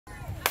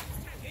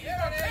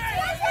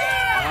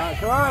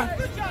Come on.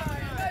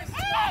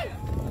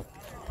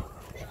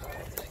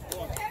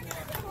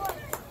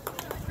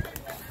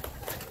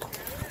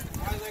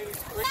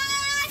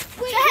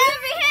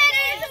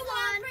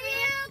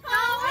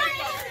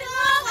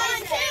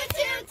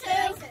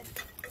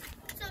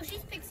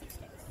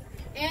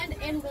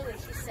 And Lily,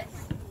 she's 6.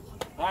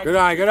 Good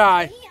eye, good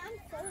eye.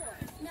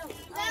 No,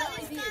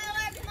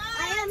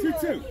 I am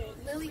 2-2.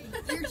 Lily,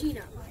 you're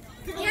Gina.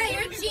 Yeah,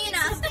 you're Gina.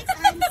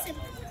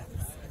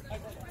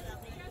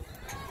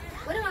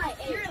 What am I?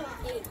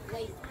 8.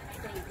 Late.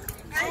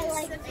 I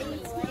like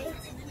 8.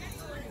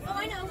 Oh,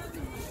 I know.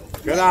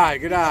 Good eye,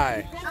 good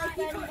eye.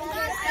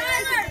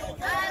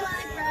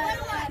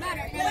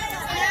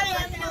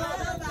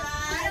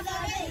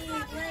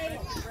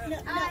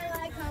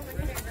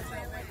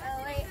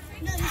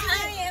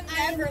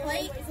 Never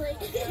late.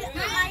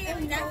 I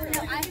am never late.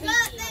 I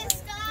got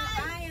this,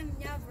 guys. I am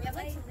never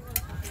late.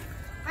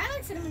 I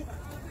like cinnamon.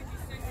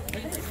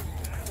 Good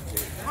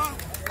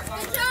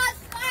job,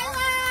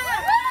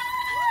 Skylar!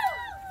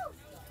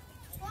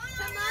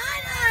 Come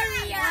on,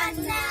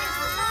 Ariana.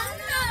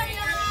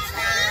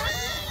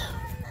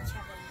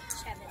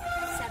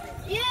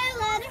 You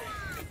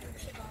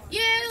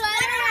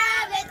let her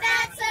have it.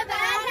 That's a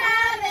bad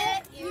habit.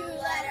 You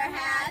let her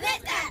have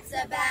it. That's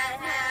a bad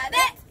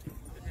habit.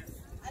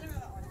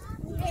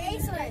 Hey,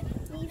 Slater.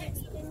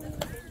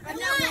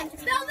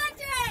 Spell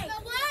victory!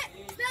 Spell what?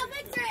 Spell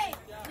victory!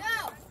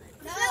 No.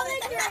 Spell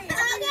victory! Okay.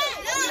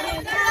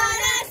 You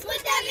got us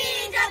with that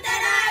bean, drop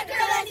that I,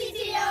 curl that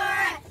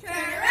TTR.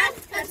 Turn around,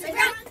 touch the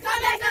ground,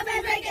 come back up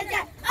and break it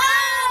down.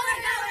 Oh,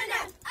 we're going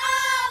down.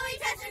 Oh, we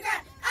touch the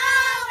ground.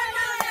 Oh, we're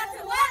going up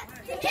to what?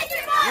 To kick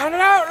your ball. Run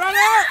it out, run it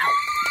out!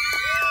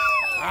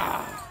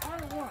 Ah.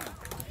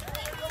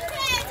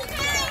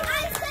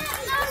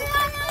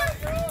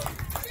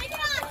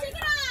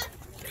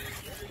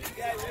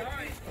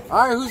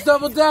 All right, who's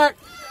double deck?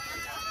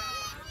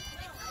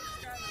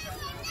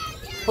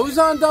 Who's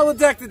on double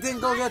deck that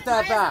didn't go get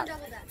that bat?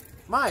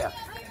 Maya,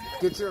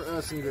 get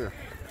your Cedar.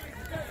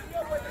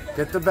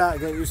 Get the bat.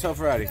 Get yourself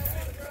ready.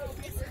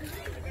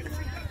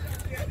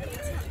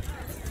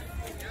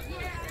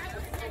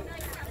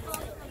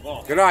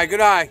 Good eye,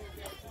 good eye.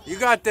 You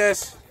got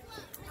this.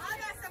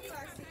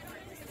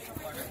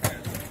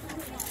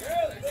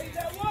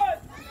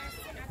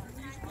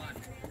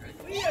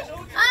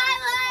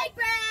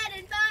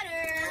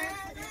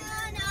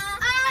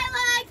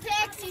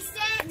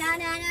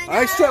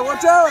 Nice shot,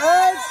 watch out,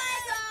 heads!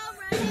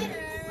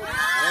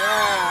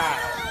 Yeah!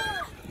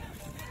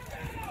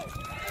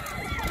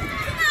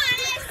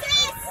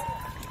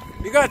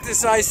 You got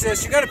this,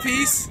 Isis. You got a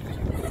piece.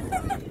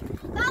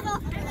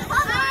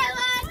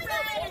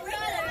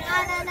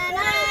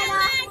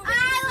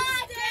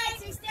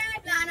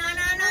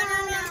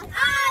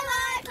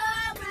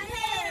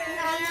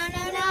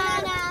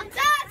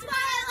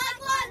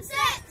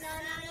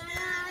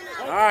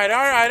 All right, all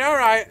right, all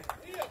right.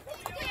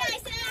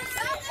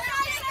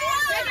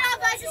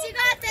 You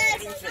got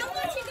this. How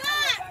much you got?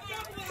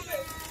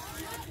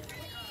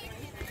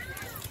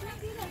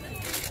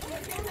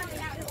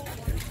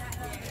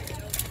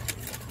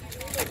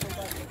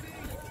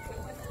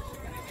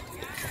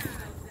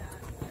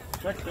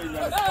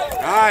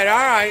 All right,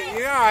 all right.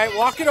 Yeah, all right.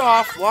 Walk it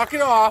off. Walk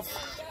it off.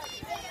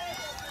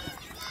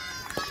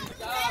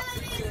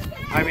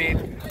 I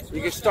mean,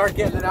 you can start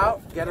getting it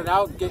out. Get it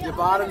out. Get your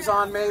bottoms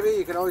on, maybe.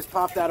 You can always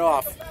pop that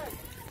off.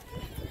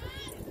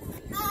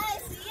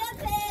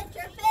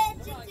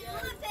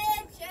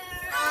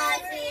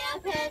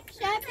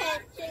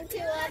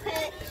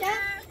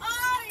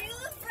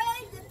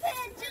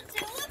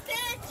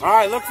 All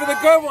right, look for the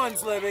good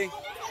ones, Libby.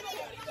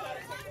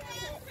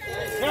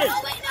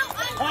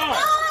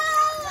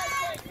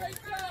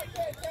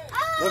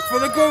 Look for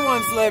the good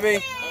ones,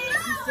 Libby.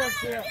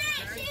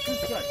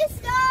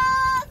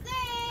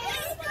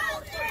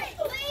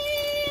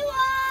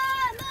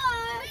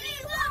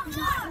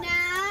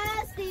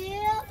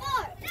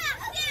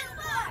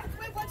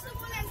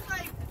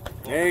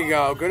 There you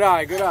go. Good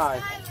eye, good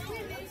eye.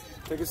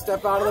 Take a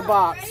step out of the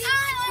box.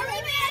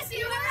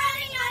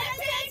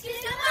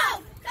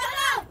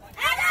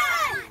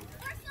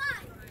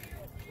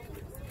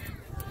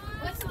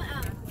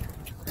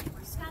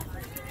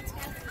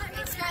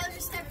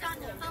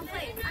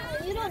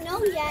 You don't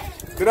know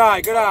yet. Good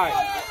eye, good eye.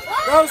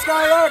 Go,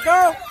 Skylar,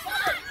 go!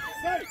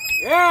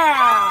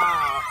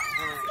 Yeah!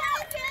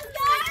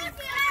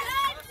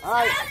 All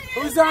right,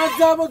 who's on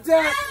double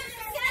deck?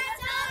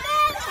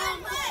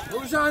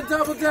 Who's on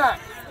double deck?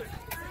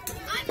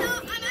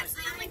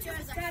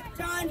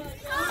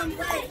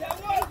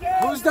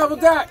 Who's double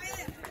deck?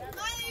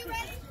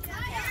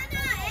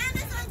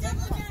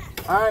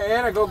 All right,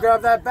 Anna, go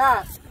grab that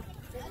bat.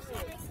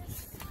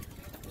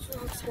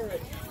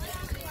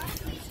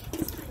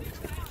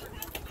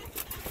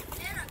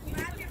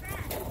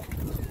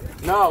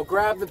 No,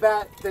 grab the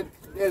bat that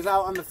is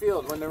out on the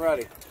field when they're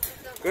ready.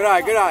 Good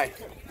eye, good eye.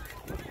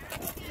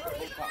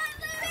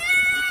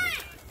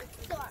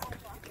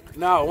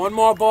 No, one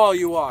more ball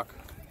you walk.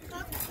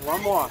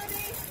 One more.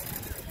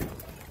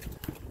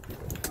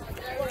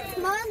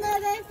 Come on,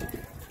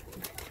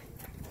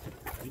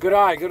 Good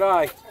eye, good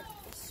eye. Come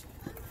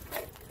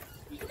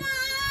on!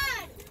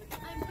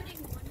 I'm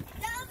putting one.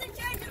 Down the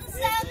church of the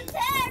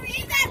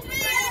cemetery. That's where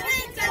the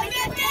heaven's gonna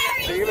get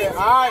buried.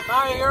 All right,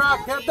 Maya, you're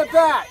up. Get the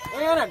bat.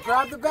 Anna,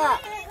 grab the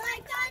bat.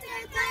 Like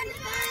thunder, thunder,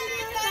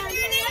 thunder,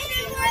 thunder,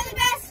 nation, we're the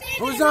best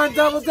nation. Who's on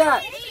double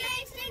deck?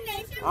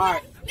 Nation, All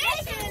right.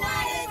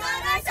 nationwide is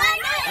on our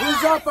side.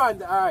 Who's up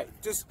on? All right,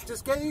 just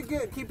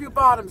keep your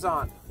bottoms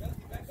on.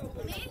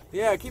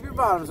 Yeah, keep your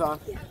bottoms on.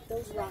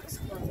 Those rocks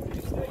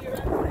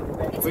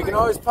We can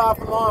always pop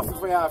them off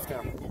if we have to.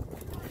 I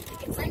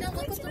know,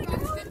 look what the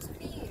rocks did to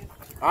me.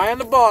 Eye on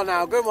the ball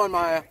now. Good one,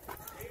 Maya.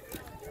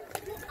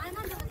 I'm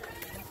on the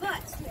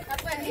but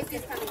that's why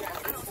Macy's coming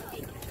back. I don't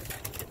see.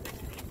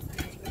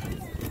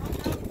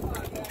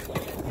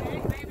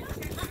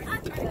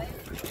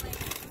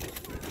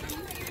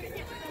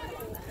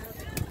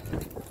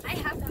 I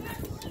have them.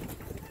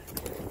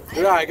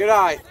 Good eye, good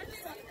eye.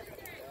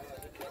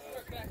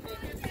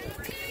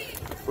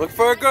 Look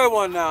for a good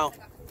one now.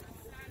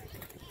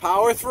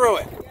 Power through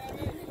it.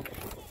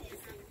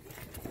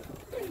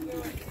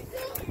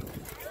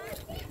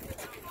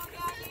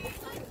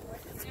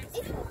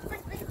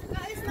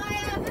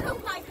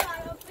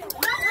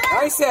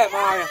 Nice hit,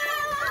 Maya.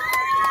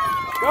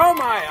 Go,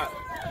 Maya.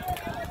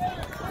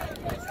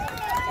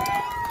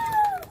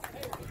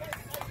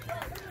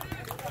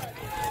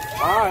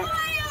 All right.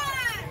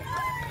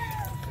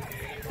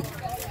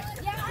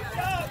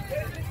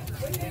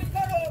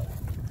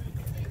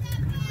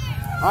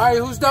 All right,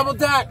 who's double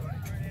deck?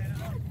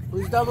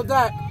 Who's double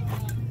deck?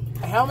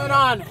 Helmet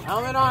on,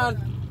 helmet on.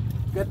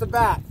 Get the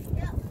bat.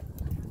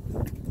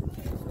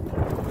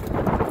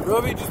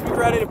 Ruby, just be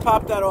ready to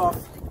pop that off.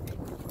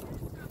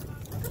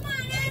 Come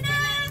on, Anna!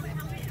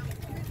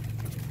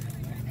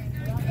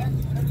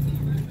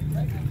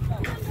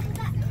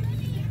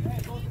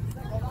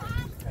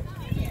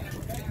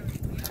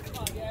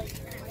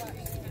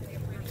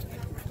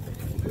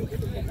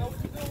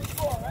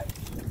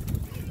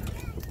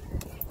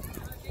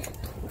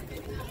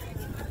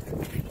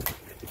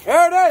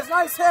 There it is,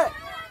 nice hit.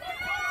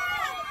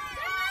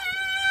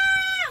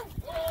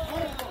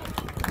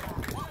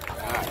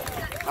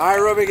 All right,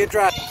 Ruby, get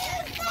dressed.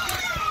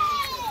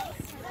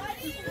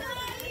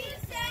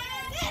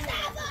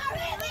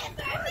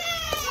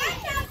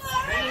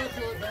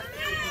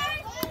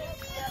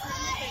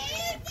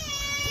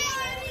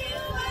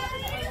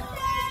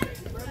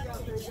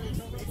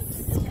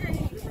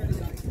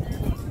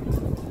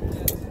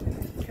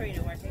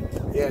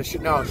 Yeah,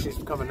 she's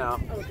coming now.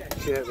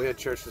 We had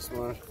church this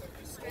morning.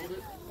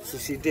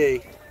 CCD. I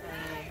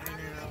know.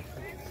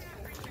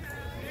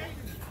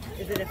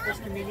 Is it a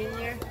First Communion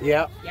year?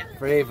 Yep. Yep.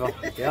 For Ava.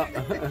 Yep.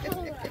 Come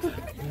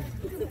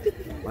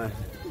on,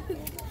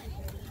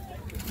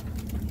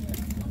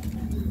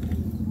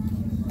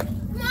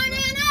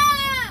 Anna!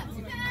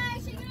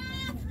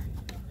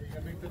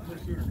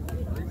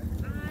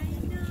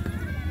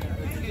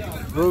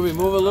 Ruby,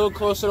 move a little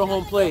closer to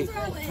home plate.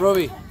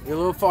 Ruby, you're a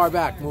little far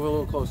back. Move a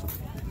little closer.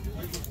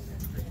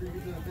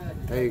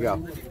 There you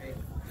go.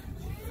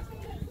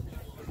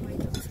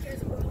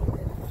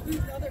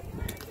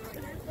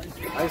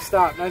 Nice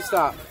stop, nice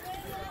stop. No,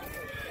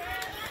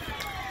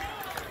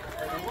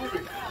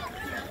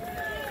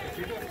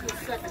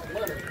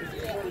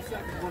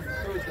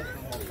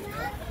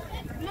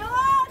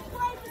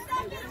 play the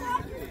second,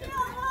 Rocky, go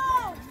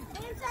home.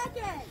 In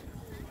second.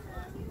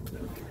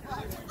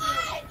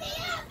 I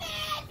see a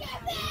picture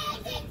to a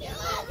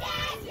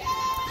picture. I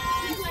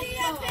see a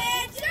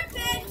picture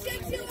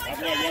to a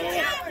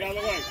picture.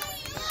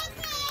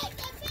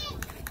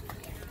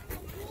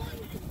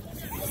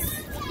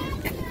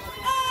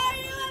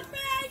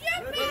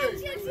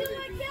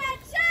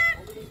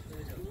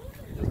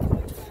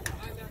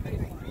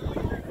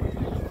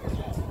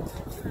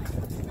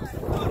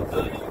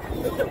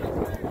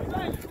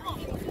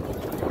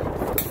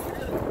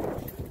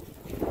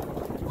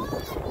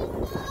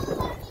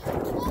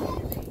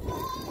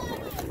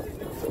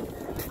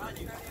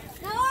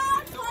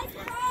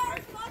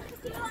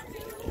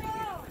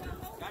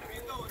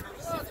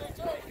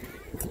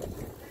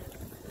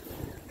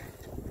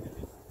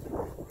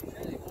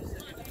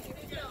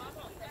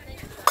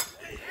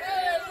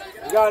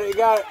 You got it, you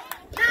got it.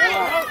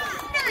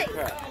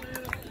 Okay.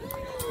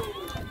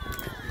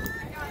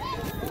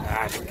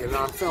 Just get it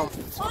on film.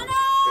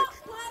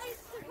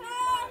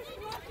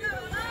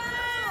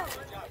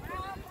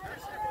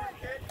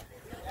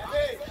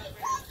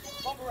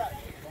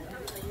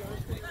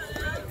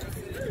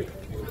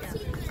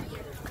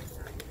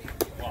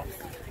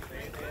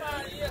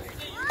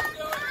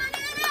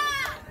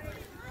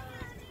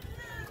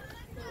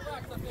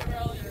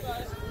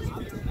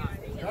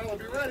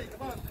 Be ready,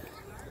 come on.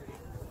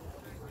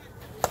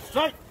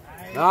 Strike.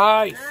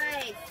 Nice.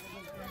 Nice.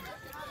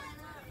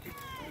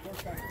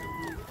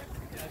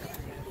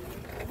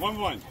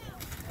 1-1.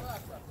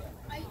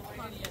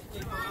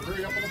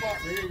 Hurry up on the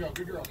box. There you go.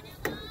 Good girl.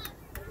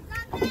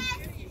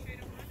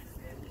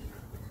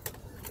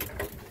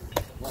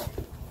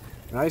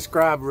 Nice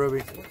grab,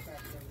 Ruby.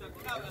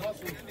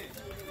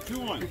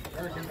 2-1.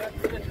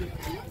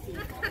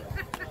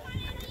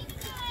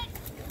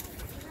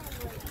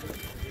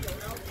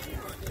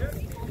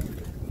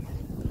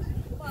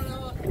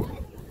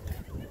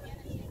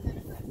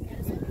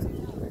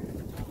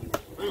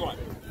 everyone.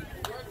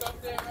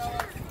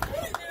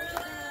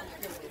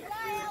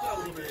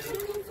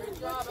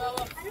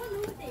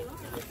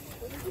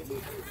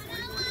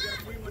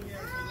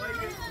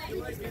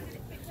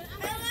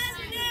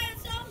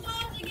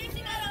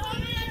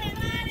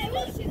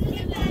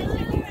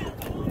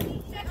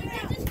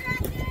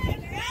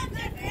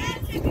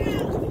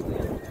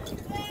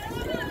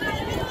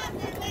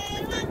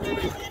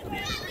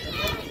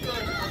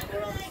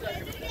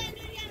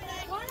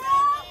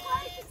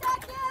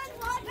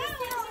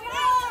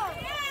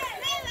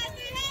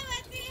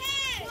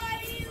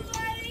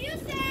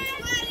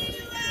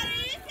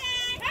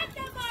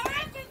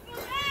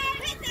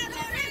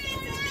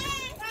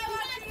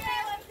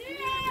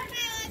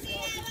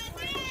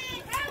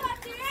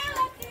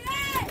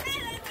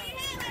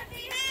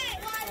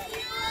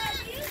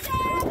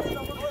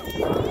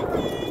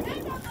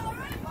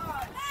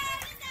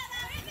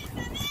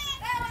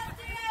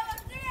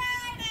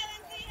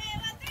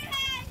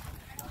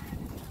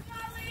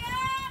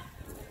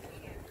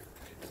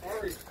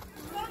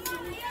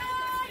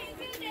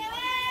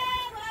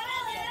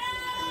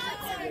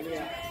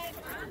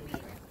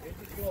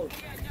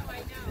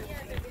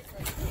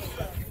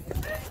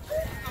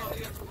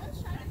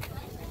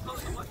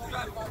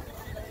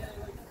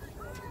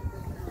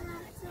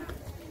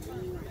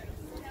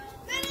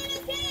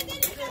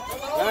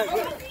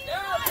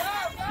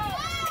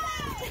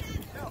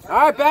 All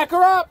right, back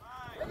her up.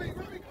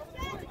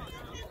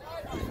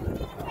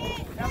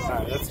 All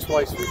right, that's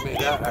twice we've made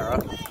that error.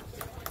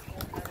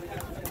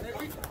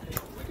 We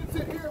can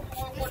sit here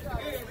while I watch the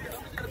game. I'm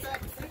just going to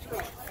back the picture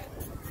up.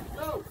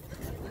 Go.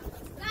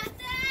 Got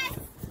this!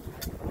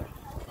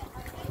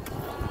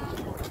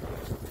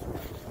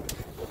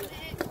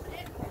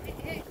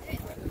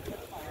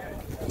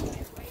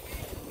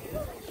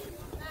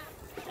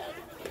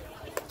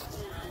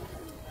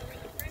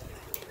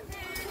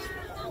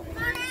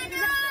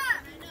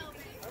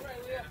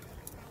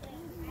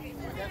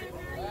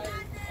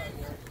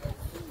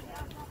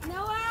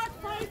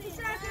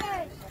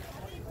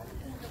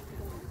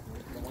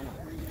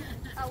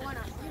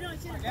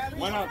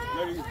 One up,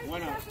 ready?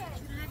 One up.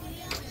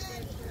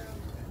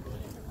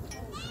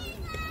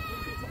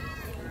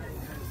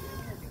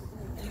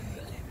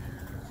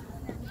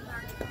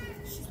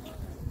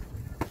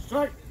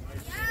 Strike.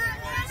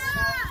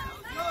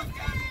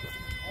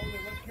 Only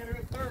let's get her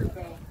at third,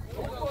 though.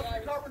 Don't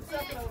cover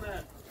second on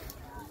that.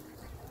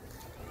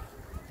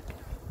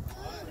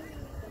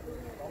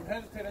 Don't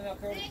hesitate on that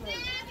throw to third.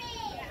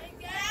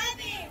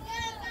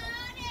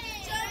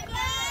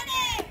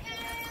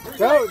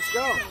 Go, let's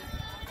go.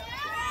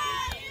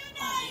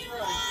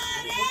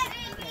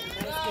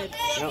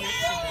 Yep.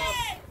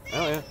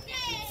 Oh, yeah.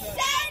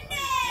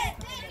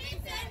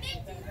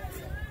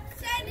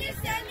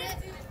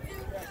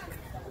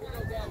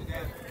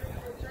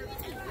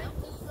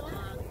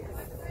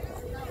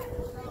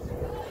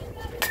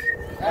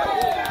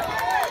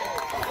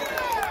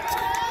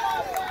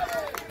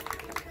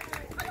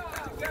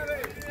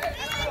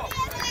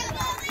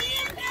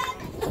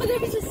 There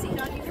was a seat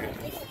on your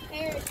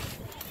hair.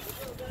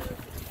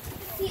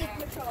 Seat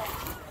patrol.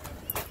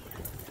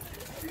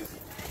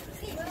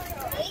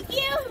 Thank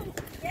you.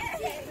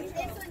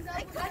 I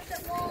cut the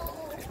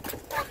ball.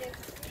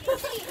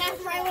 Half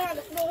my one on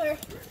the floor.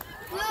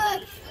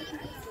 Look.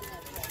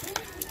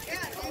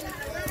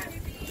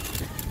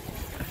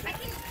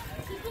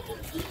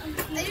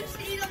 I used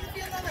to eat on the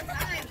field all the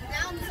time.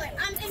 Now I'm just like,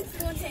 I'm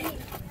influencing.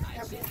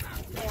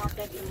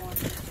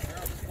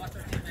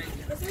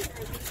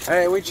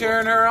 Hey, we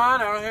cheering her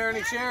on? I don't hear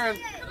any cheering.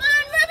 Come on,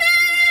 Ruby!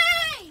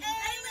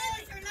 Hey,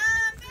 Liz, her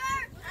number.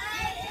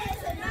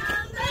 It's a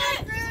number.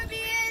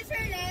 Ruby is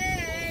her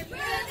name.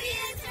 Ruby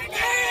is her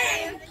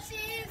name. And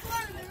she's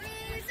one of the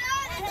reasons.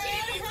 And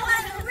she's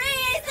one of the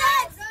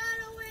reasons. We're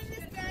gonna win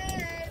this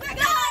game. We're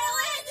gonna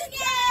win this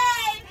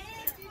game.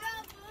 And if you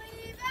don't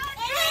believe us.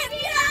 If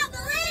you don't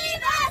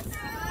believe us.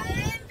 Try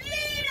and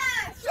beat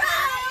us.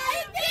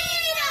 Try and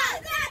beat us.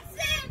 That's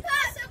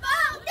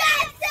impossible.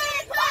 That's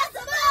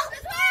impossible.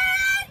 Because we're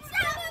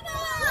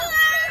unstoppable.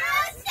 We're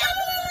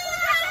unstoppable.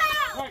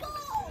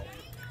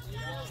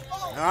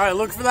 All right,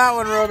 look for that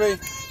one, Ruby.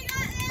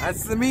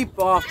 That's the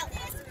meatball.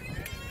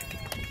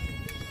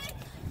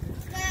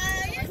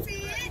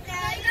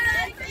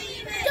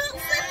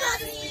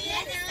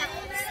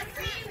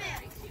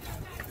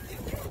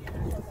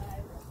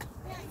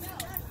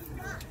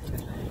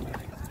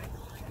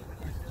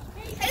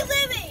 Hey,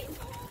 Libby!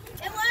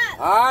 It was.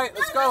 All right,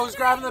 let's go. Who's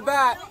grabbing the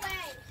bat?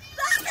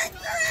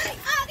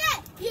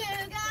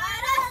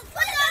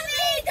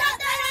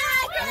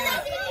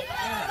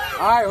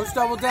 All right, who's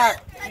double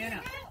deck?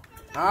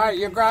 All right,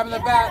 you're grabbing the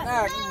bat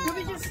next.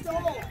 Ruby just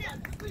stole.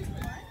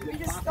 Ruby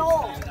just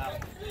stole.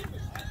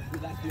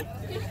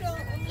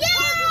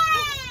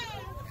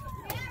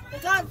 The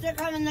cops are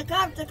coming, the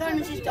cops are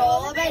coming. She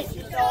stole a base, she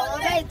stole a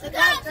base. The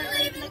cops are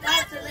leaving, the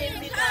cops are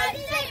leaving because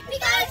she's safe,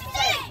 because she's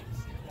safe.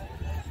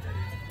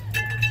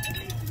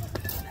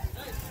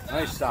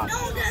 Nice stop. No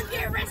one's gonna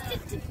get arrested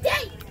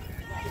today.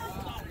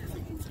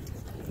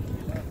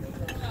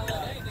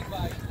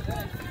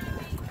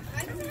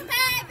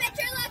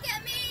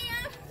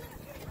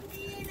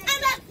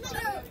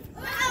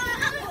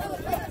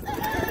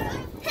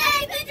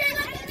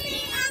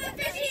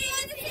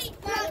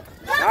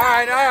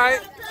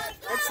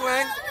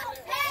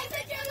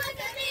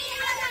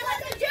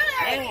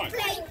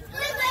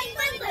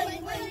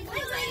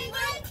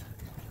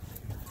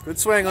 Good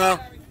swing, Lil. I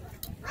got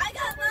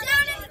my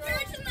down in the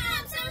church and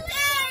I'm so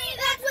sorry.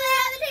 That's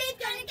where the team's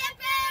gonna get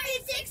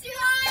buried. 6 to 1.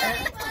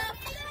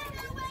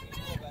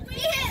 We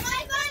hit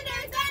like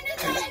thunder, thunder,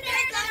 thunder.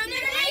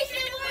 Thunder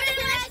Nation, we're the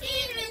best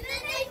team in the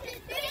nation.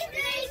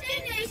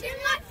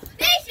 Nationwide.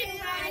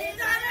 Nationwide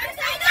is on our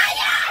side.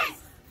 Yes!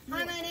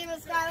 Hi, my name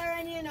is Skylar,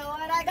 and you know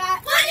what I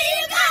got? What do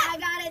you got? I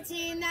got a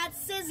team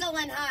that's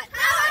sizzling hot.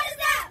 How hard is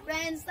that?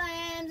 Grand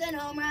slams and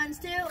home runs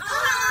too.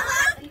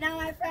 Uh-huh. And now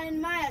my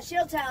friend Maya,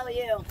 she'll tell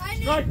you. Hi,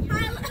 my name is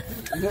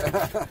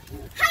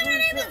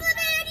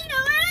Livia, and you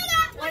know what I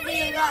got? What do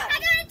you got? I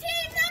got a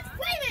team that's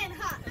flaming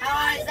hot. How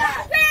hard is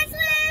that? Grand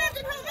slams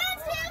and home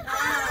runs too.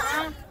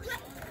 Uh-huh.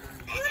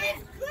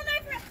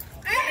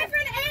 My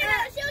friend Anna,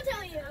 she'll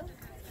tell you.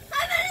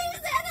 Hi, my name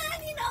is Anna,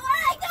 and you know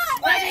what I got?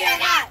 What do you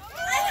got? I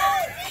got a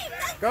team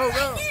that's Go,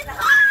 go. flaming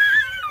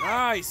hot.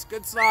 Nice.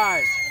 Good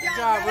slide. Good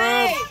job,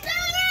 Rube.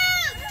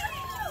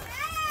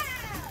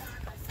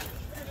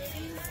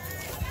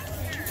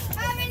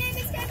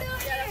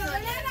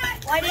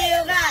 What do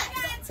you got?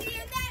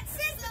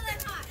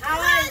 How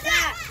hard is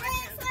that?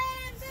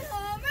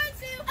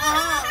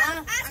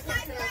 Uh-huh. Ask my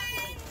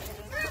friend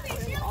Ruby,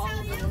 she'll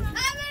tell you.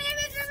 Hi, my name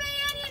is Ruby,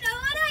 and you know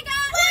what I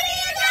got? What do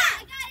you got?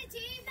 I got a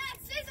team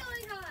that's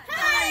sizzling hot.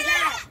 How hard is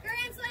that?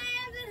 Grand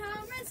slams and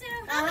home runs too.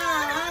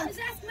 Uh-huh.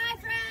 Just ask my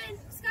friend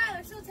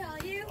Skylar, she'll tell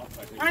you.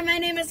 Hi, my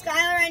name is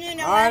Skylar, and you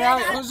know All right, what I all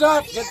right. got? Who's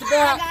up? Get the I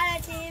bat. got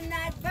a team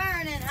that's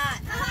burning hot.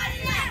 How hard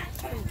is that?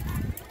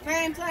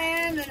 Grand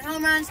slams and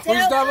home runs too.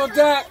 Who's double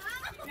deck?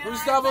 Now Who's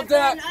ask double my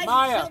friend deck? Isis,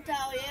 Maya. she'll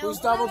tell you. Who's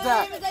double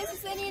deck? You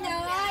know I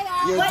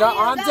You're What do you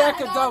on got?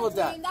 deck or double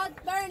deck? That's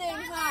burning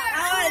hot.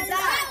 How hard is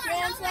that?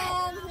 Grand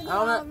slams and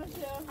Helmet. home runs,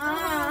 too.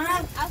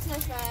 Uh-huh. Ask my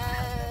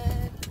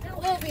friend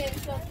Livia, and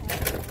she'll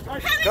tell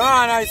you. Come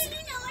on, Ice. You know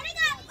what I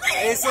got? What do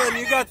you Aislinn, got?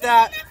 you got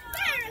that.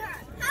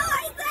 How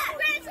hard is that?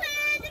 Grand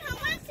slams and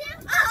home runs too.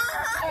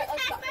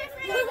 Ask my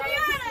friend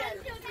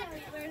Rihanna, she'll tell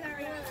you. Where's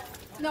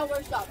Ariana? No,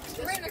 we're stopped.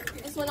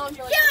 This went on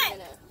for like Do a it.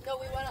 minute. No,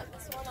 we went up.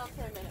 This went on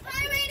for a minute.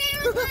 Hi, my name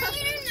is Lily. You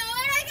know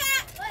what I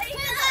got? What do you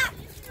got?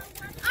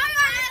 I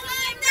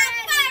like that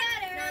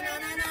butter. No, no,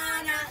 no,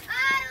 no. I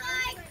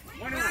like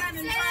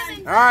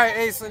salmon. All right,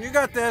 Aislinn, you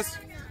got this. I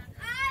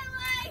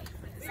like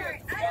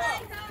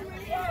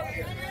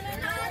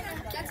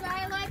that's why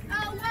I like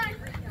one.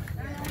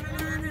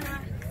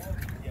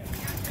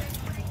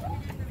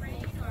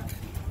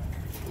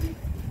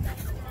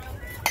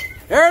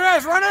 Here it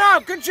is. Run it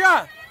out. Good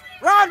job.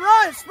 Run,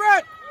 run,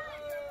 sprint.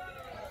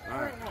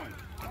 All right.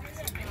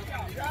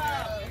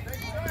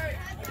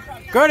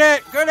 Good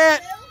hit. Good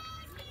hit.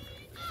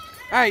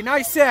 Hey,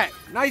 nice hit.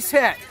 Nice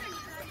hit.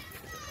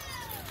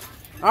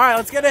 All right,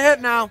 let's get a hit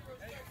now.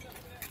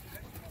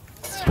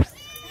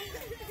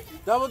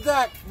 Double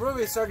deck.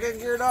 Ruby, start getting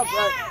geared up.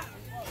 Right.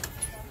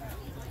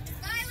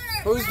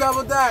 Who's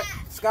double deck?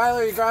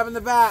 Skylar, you grabbing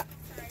the bat.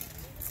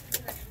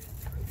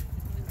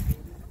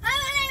 Hi, my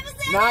name is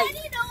Anna, Nice. and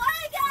you know what I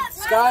got?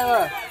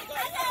 Skylar. I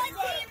got a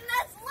team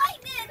that's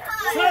lightning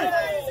hot.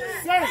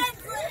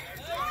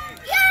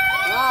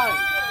 Nice.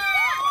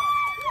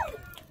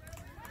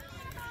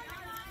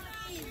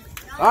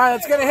 All right,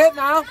 let's get a hit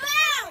now.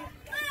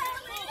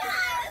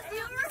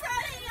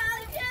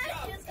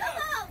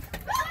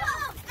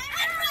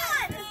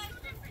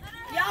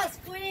 Yes,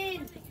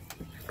 Queen.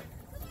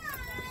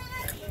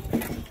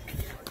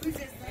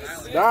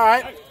 All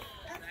right.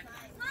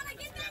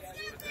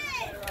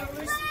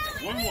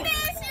 One more.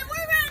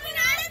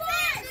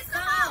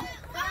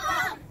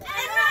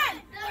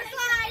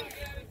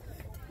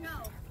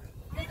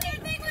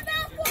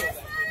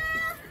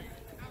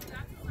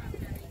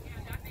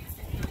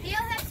 He'll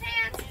have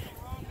hands.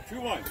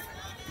 2-1.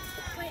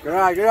 Good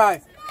eye, good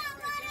eye.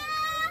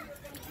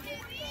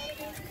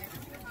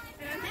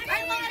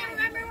 I want to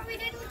remember what we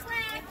did with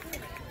Clay.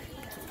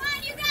 Come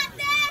on, you got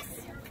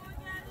this.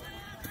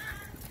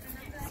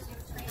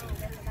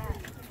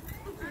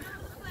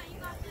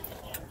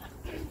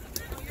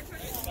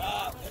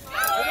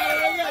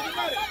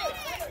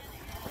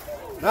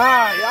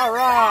 Nice, all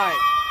right.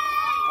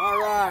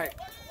 All right.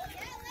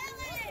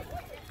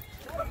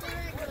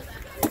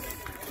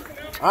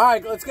 All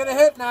right, let's get a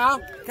hit now.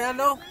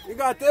 Kendall, you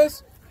got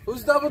this.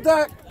 Who's double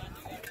deck?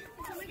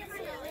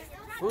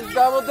 Who's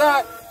double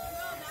deck?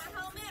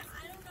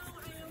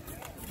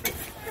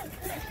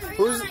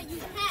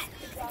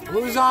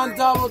 Who's on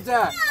double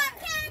deck?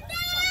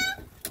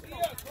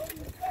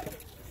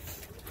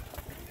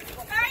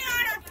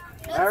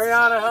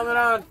 Ariana, helmet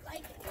on.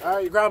 All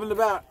right, you grabbing the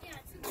bat.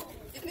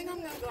 You think I'm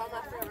gonna go on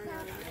after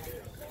Ariana?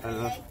 I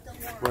don't know.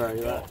 Where are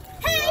you at?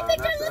 Hey,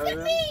 Victor, After look at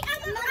Ariana? me.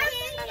 I'm in the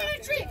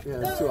tree. Yeah,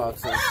 there's two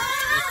outside. Hey,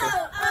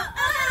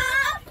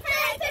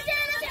 Victor,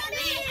 look at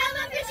me. I'm a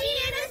fishy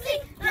in the sea.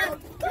 Hey,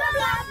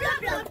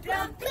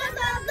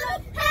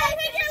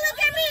 Victor, look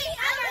at me.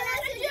 I'm a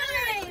lesson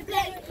jewelry.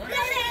 Bling,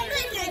 bling,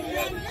 bling,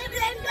 bling, bling,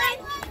 bling, bling.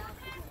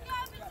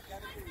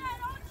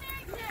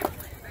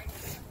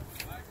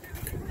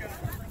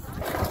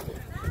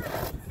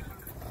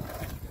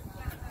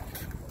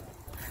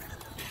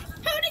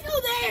 How did it go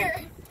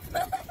there?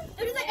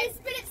 It was like I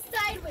spit it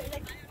sideways.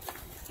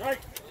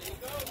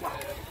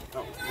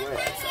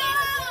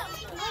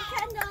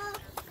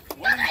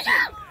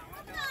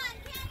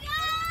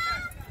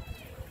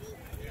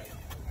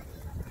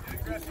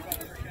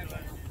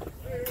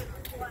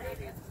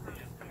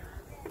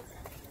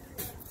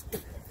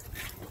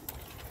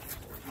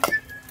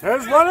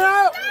 Here's one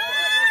out.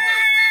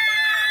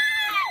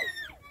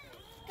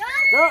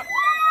 Go.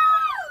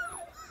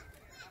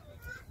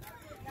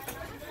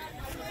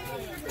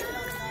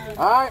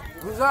 All right,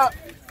 who's up?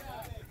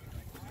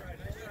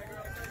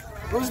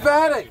 Who's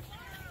batting?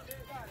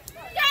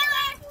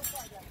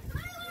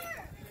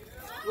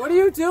 What are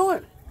you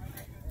doing?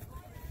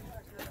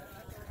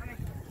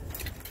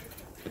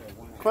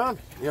 Come on,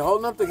 you're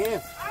holding up the game.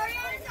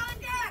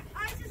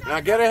 Now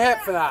get a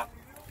hit for that.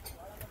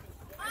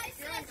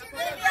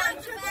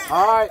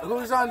 All right,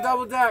 who's on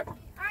double deck?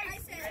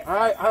 All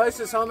right,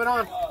 Isis, helmet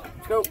on.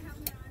 Go.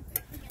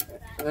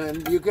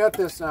 And you get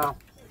this now.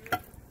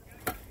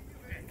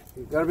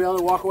 You gotta be able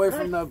to walk away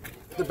from the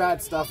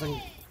bad stuff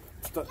and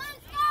stuff.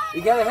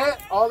 You get a hit,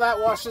 all that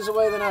washes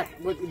away the neck.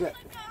 What you did,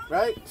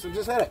 right? So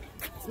just hit it.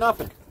 It's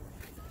nothing.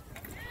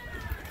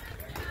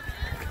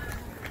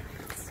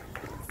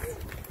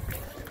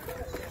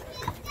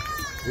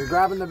 You're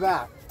grabbing the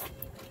bat.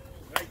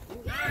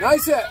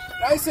 Nice hit.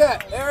 Nice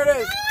hit. There it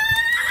is.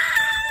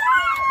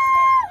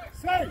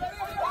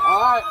 All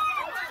right.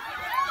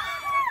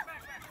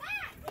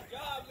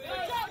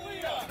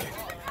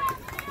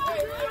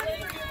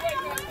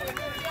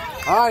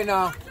 All right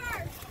now.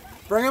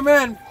 Bring him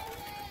in.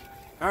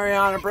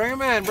 Ariana, bring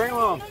him in. Bring him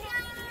home.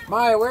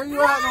 Maya, where are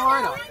you at in the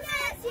lineup?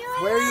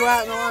 Where are you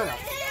at in the lineup?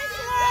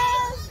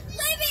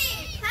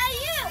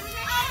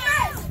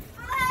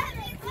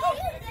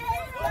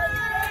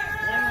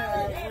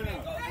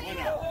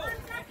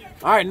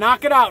 All right,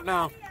 knock it out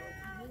now.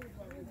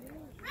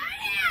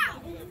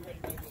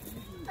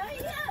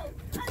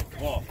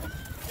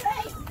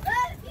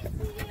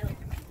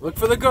 Look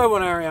for the good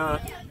one,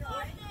 Ariana.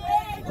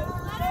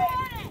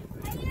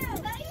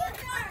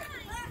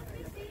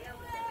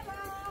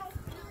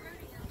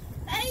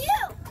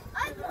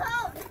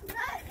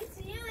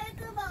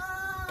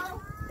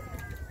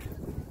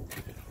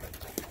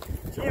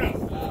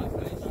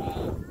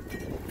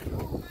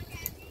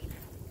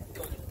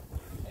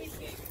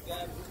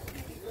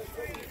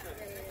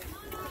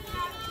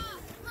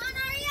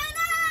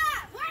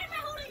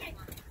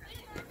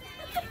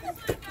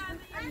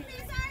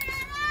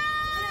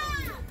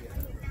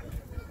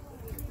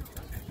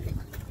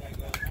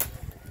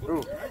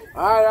 Ooh.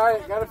 All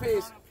right, got a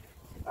piece.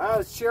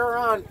 Let's cheer her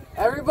on.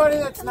 Everybody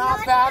that's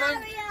not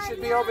batting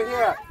should be over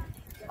here.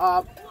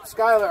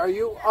 Skylar, are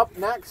you up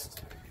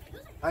next?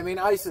 I mean,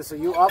 Isis, are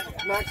you up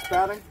next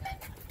batting?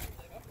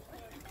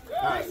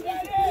 All right.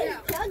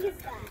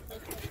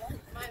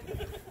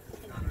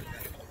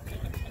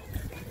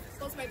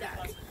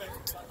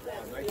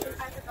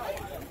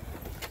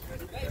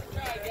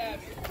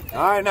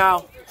 All right,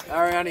 now,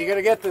 Ariana, you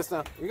gotta get this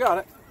now. You got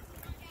it.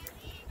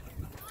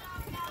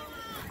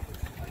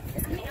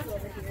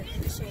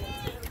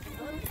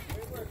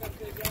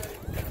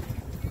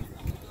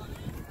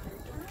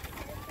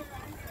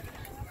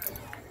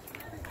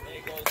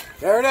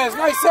 There it is.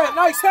 Nice hit.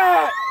 Nice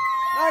hit.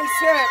 Nice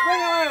hit.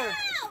 Bring it in.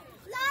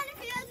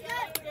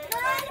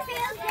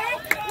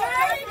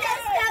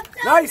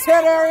 Nice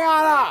hit,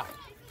 Ariana.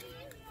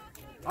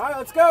 All right,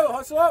 let's go.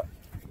 Hustle up.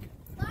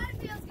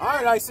 All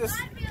right, Isis.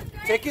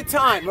 Take your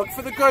time. Look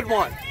for the good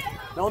one.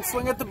 Don't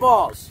swing at the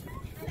balls.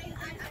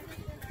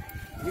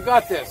 You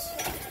got this.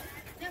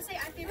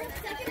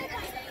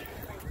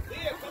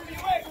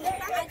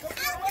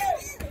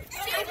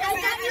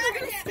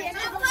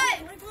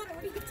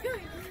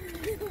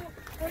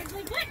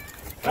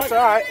 That's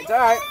all right. It's all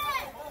right.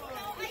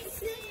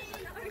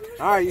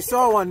 All right, you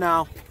saw one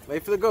now.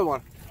 Wait for the good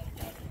one.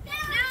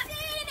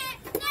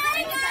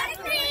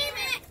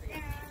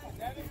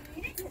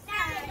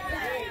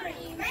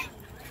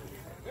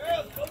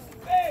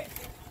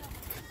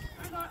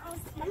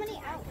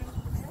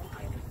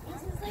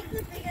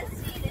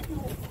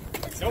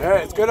 There,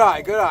 it's good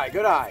eye, good eye,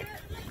 good eye.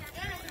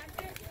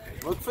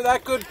 Look for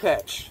that good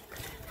pitch.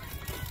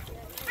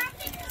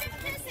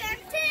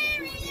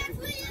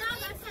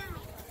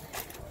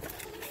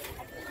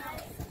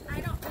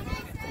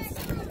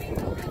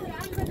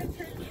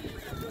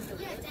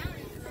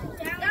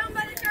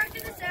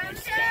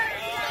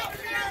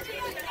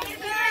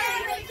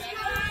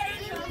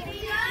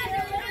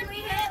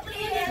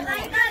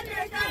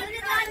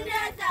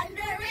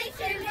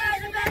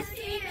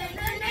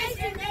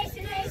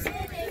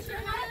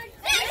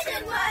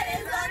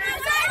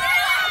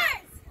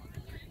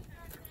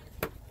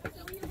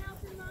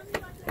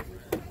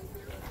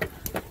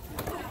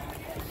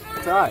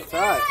 It's all right, it's all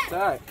right, it's all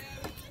right.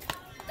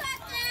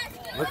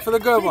 Look for the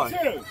good one.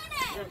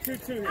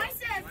 2-2. I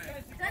said,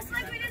 just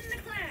like we did in the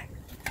clinic.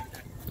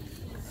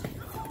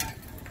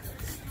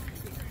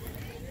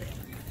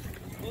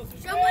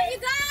 Show what you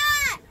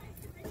got!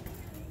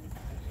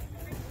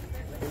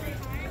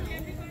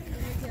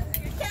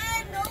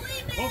 Ken, don't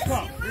leave me.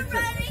 We're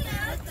running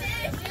out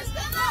there. Just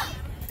come on,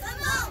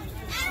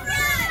 and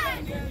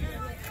run!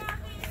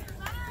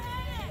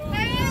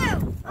 Hey,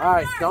 you! All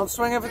right, don't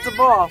swing if it's a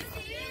ball.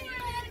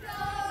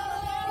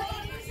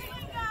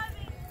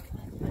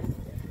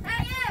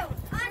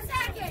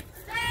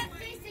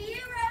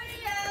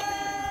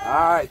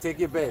 All right, take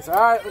your base. All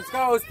right, let's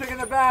go. Who's picking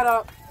the bat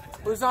up?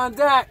 Who's on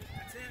deck?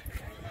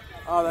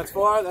 Oh, that's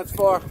 4? That's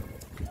 4.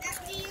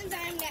 That means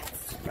I'm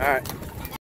next. All right.